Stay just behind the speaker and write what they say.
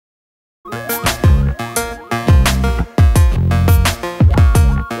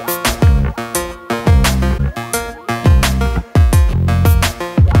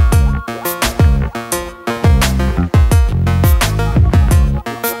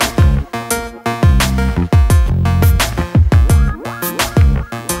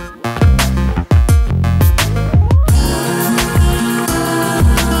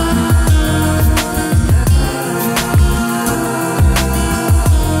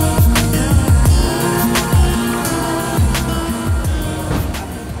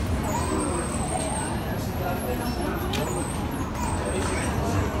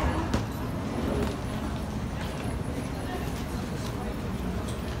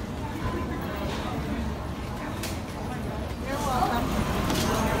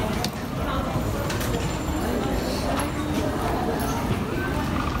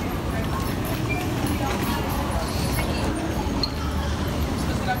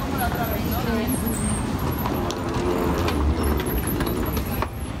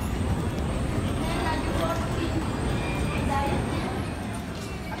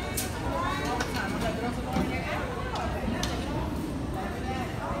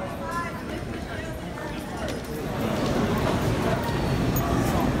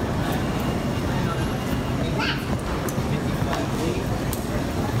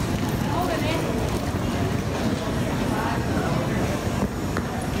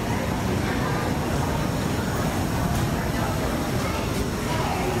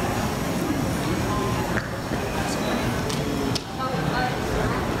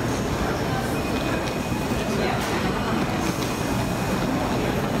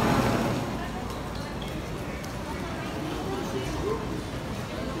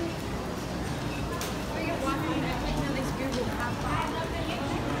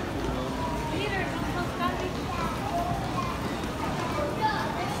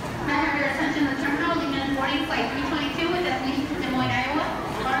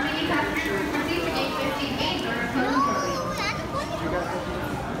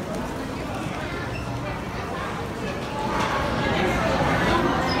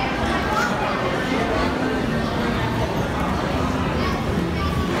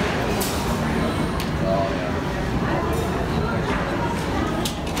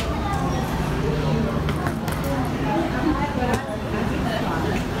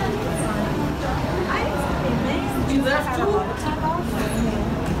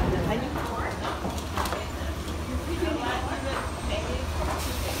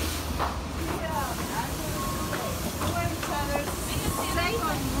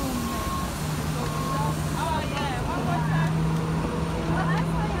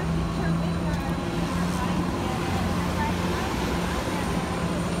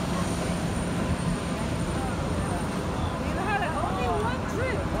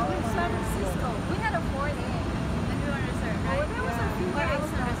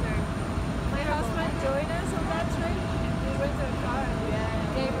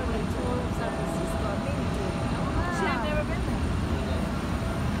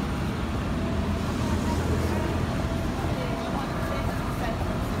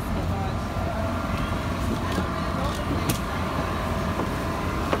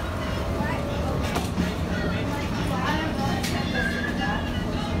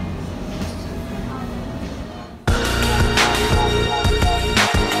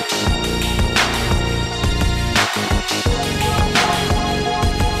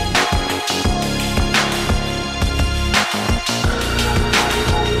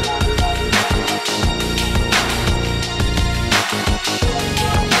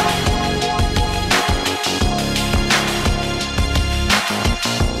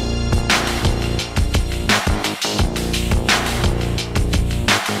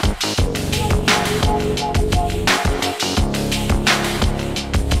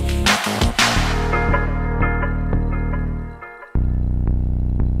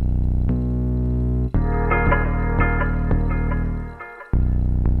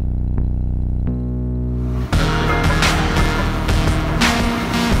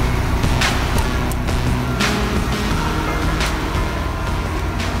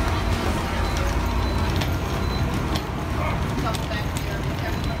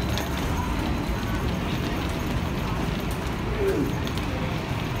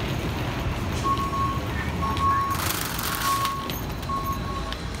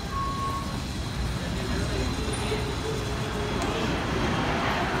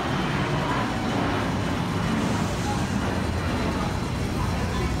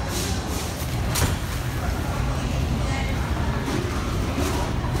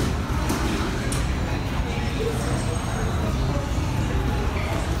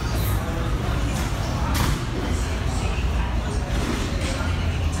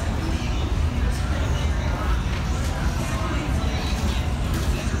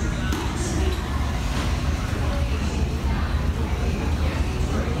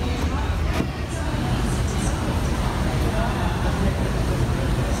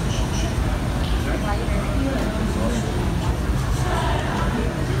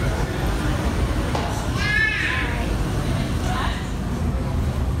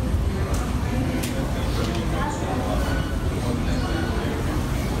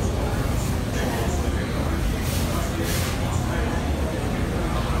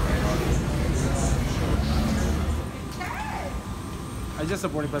Just a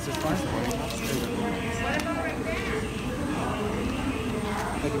boarding pass is fine. What about right there?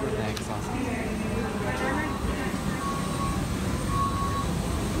 Thank you for the eggs, awesome.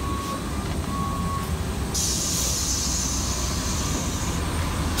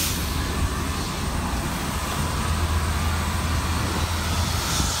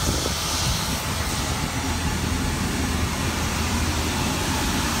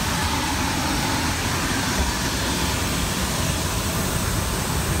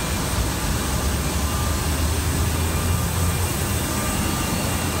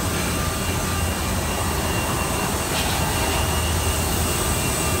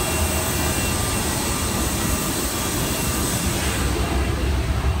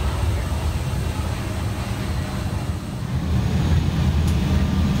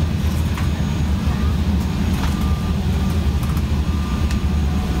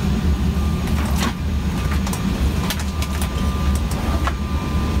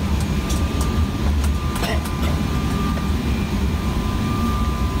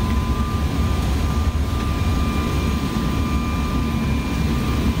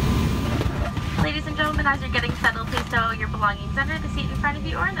 belongings under the seat in front of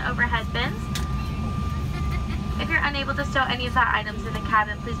you or in the overhead bins. If you're unable to stow any of the items in the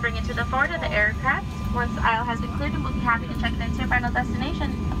cabin, please bring it to the forward of the aircraft. Once the aisle has been cleared, we'll be happy to check it into your final destination.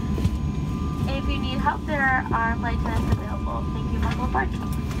 If you need help, there are flight attendants available. Thank you. Welcome aboard.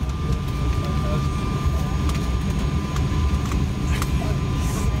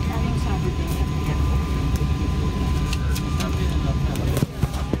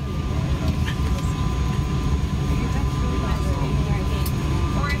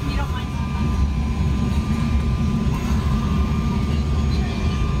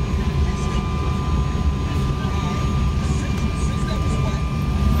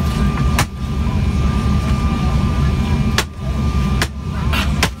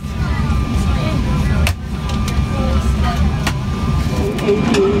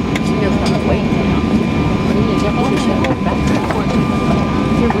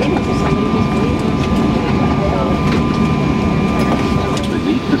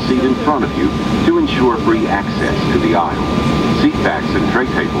 Beneath the seat in front of you to ensure free access to the aisle. Seat backs and tray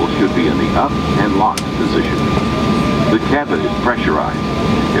tables should be in the up and locked position. The cabin is pressurized.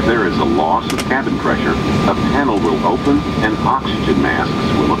 If there is a loss of cabin pressure, a panel will open and oxygen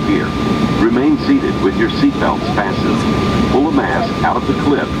masks will appear. Remain seated with your seatbelts fastened. Pull a mask out of the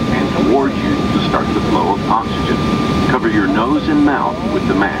clip and towards you to start the flow of oxygen. Cover your nose and mouth with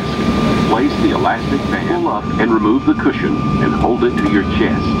the mask. Place the elastic band, pull up and remove the cushion and hold it to your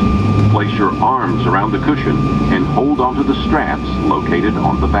chest. Place your arms around the cushion and hold onto the straps located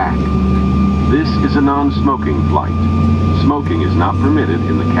on the back. This is a non-smoking flight. Smoking is not permitted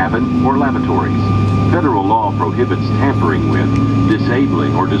in the cabin or lavatories. Federal law prohibits tampering with,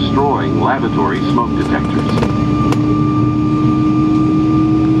 disabling, or destroying lavatory smoke detectors.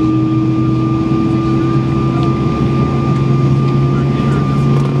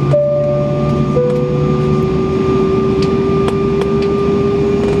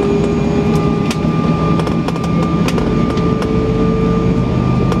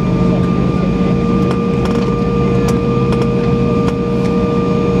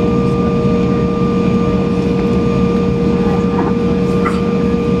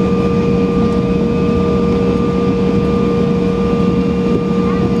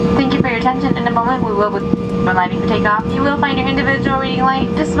 When lighting for takeoff, you will find your individual reading light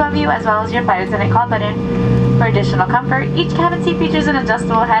just above you, as well as your flight attendant call button. For additional comfort, each cabin seat features an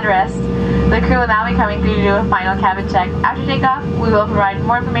adjustable headrest. The crew will now be coming through to do a final cabin check. After takeoff, we will provide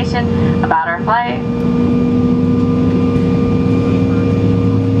more information about our flight.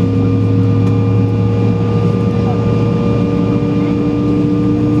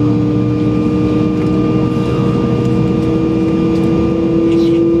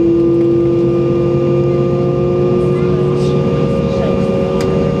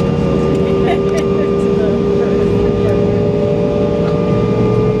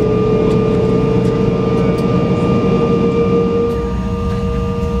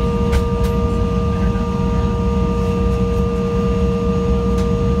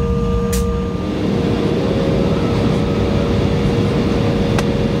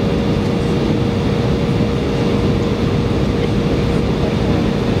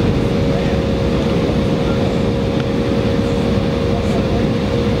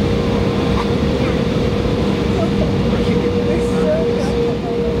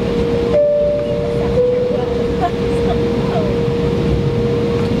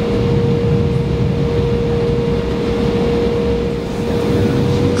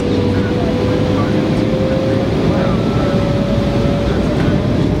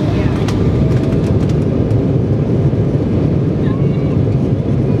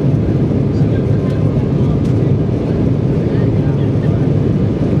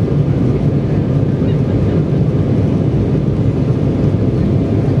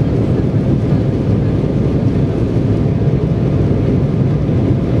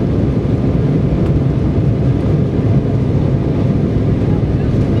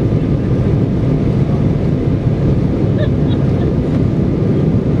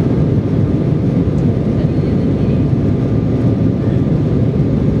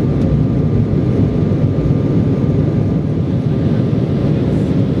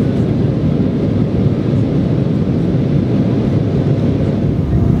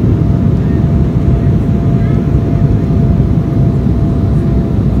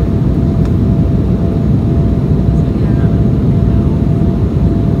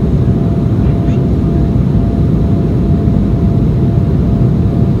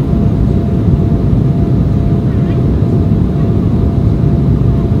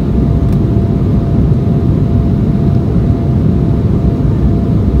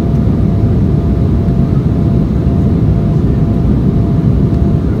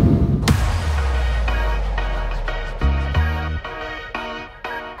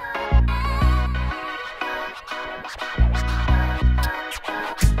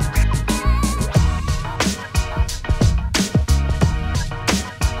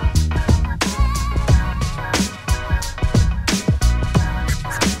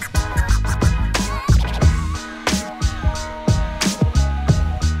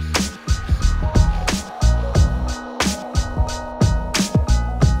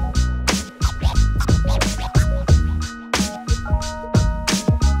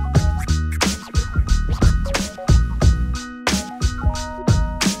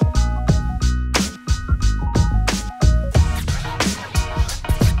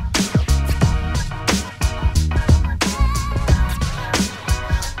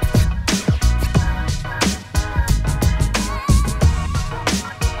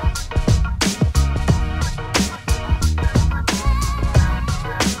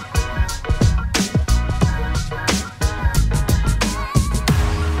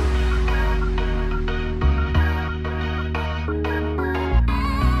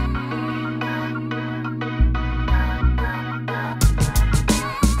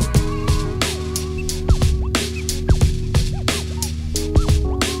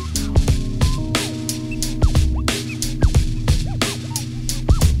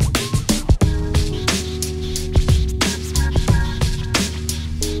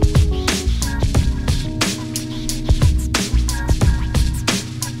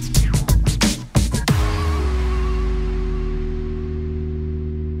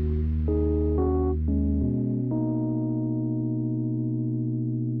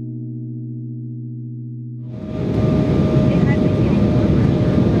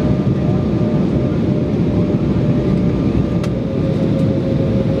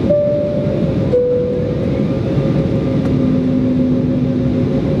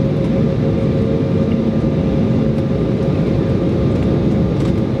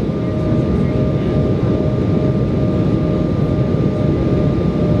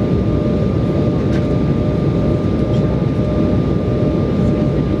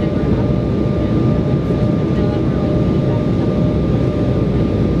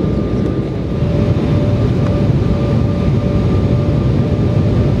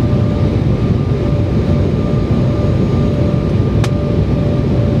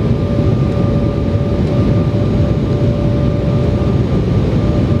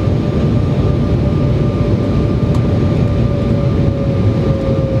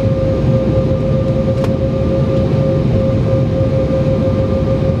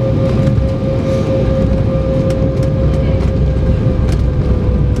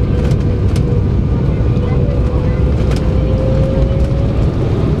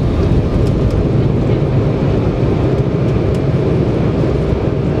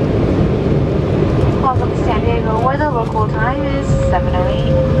 arrival time is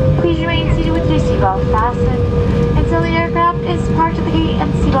 7:08. Please remain seated with your seatbelt fastened until the aircraft is parked at the gate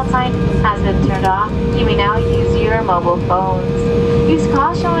and the seatbelt sign has been turned off. You may now use your mobile phones. Use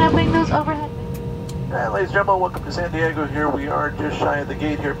caution when opening those overhead. And ladies and gentlemen, welcome to San Diego. Here we are just shy of the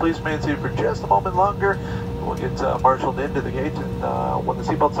gate here. Please remain seated for just a moment longer. We'll get marshaled into the gate, and when the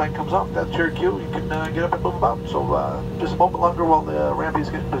seatbelt sign comes off, that's your cue. You can get up and move about. So just a moment longer while the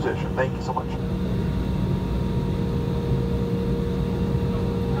rampies get in position. Thank you so much.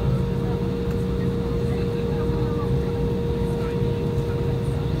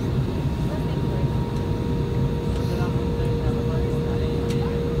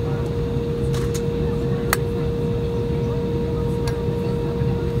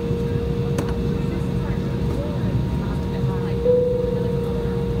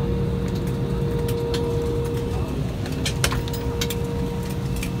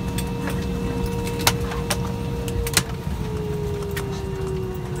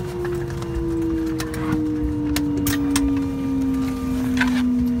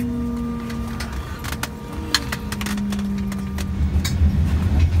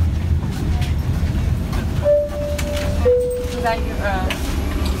 Is that your